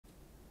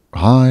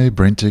Hi,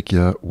 BrenTech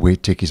here, where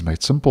tech is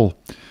made simple.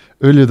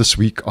 Earlier this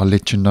week, I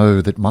let you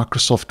know that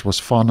Microsoft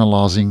was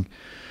finalizing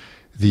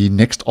the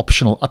next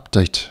optional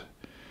update,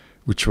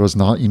 which was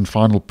now in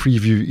final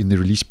preview in the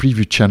release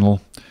preview channel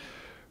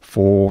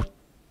for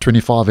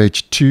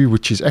 25H2,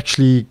 which is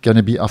actually going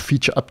to be our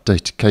feature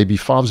update, KB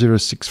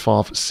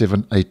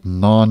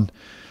 5065789.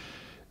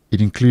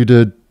 It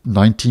included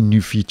 19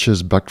 new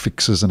features, bug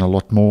fixes, and a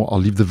lot more. I'll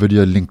leave the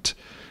video linked.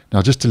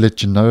 Now, just to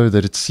let you know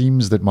that it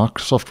seems that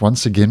Microsoft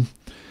once again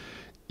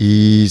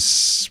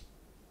is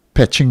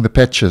patching the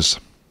patches,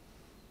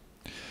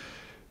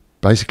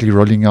 basically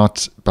rolling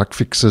out bug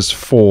fixes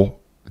for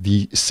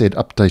the said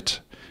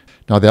update.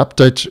 Now, the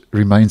update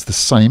remains the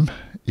same.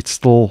 It's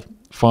still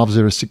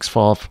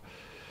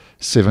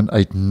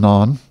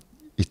 5065789.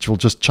 It will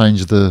just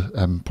change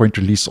the point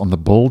release on the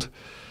build.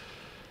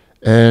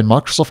 And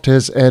Microsoft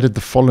has added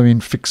the following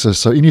fixes.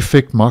 So in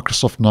effect,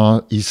 Microsoft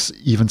now is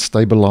even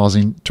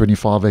stabilizing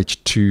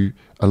 25H2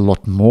 a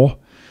lot more,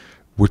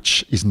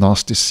 which is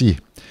nice to see.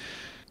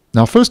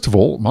 Now, first of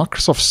all,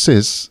 Microsoft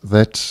says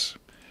that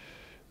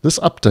this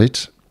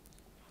update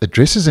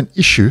addresses an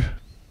issue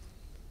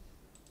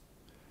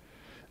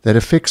that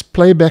affects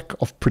playback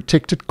of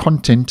protected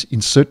content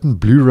in certain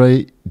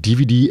Blu-ray,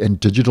 DVD,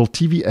 and digital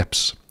TV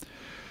apps,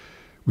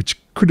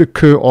 which could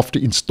occur after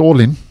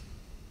installing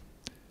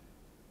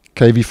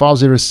KB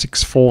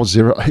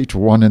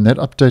 5064081, and that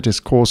update has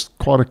caused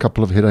quite a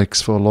couple of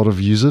headaches for a lot of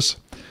users.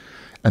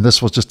 And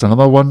this was just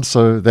another one,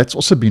 so that's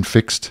also been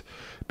fixed,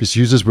 because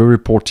users were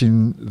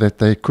reporting that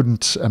they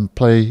couldn't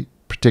play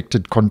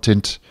protected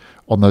content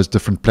on those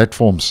different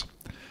platforms.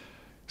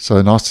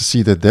 So nice to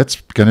see that that's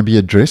going to be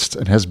addressed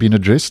and has been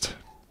addressed.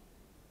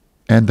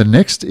 And the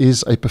next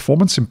is a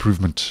performance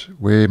improvement,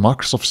 where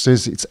Microsoft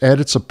says it's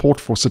added support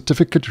for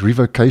certificate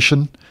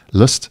revocation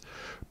list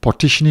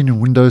partitioning in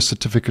Windows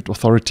certificate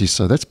authorities.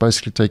 So that's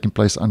basically taking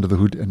place under the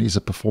hood and is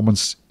a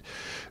performance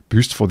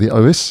boost for the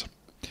OS.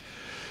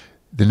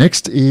 The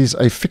next is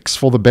a fix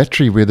for the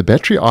battery, where the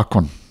battery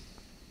icon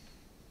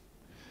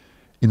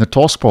in the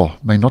taskbar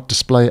may not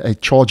display a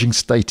charging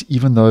state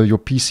even though your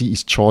PC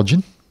is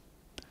charging.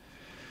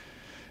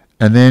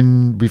 And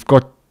then we've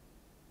got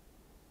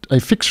a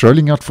fix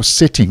rolling out for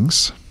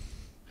settings.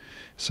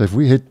 So if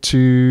we head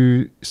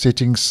to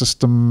settings,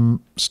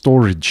 system,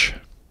 storage,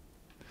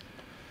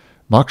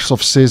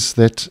 Microsoft says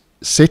that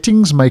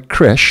settings may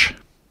crash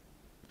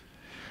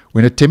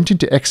when attempting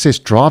to access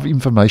drive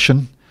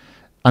information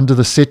under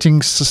the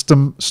settings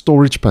system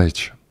storage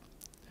page.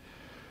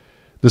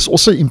 This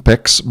also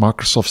impacts,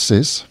 Microsoft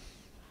says,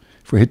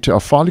 if we head to our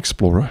File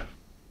Explorer,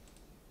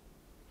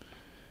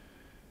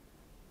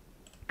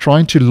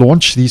 trying to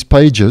launch these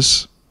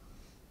pages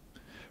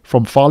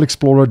from File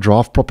Explorer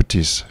Drive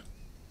Properties.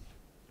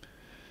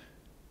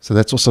 So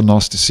that's also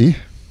nice to see.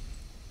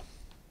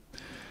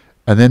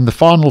 And then the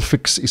final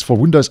fix is for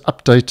Windows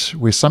Update,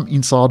 where some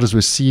insiders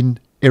were seeing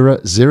error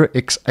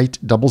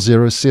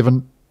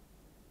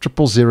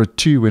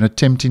 0x80070002 when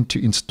attempting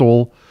to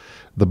install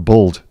the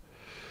build,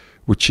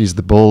 which is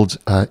the build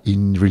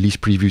in release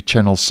preview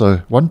channel.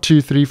 So 1,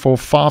 2, 3, 4,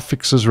 5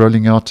 fixes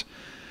rolling out.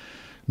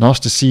 Nice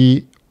to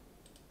see,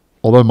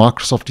 although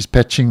Microsoft is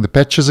patching the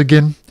patches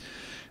again,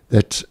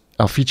 that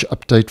our feature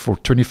update for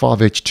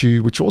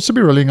 25H2, which will also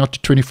be rolling out to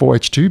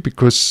 24H2,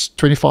 because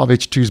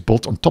 25H2 is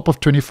built on top of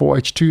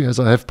 24H2, as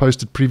I have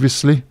posted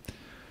previously.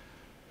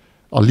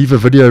 I'll leave a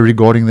video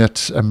regarding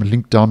that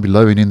link down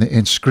below and in the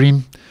end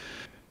screen.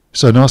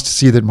 So nice to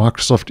see that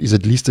Microsoft is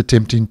at least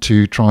attempting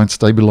to try and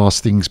stabilize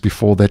things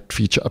before that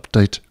feature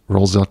update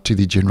rolls out to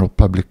the general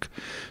public.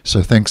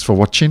 So thanks for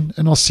watching,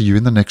 and I'll see you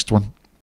in the next one.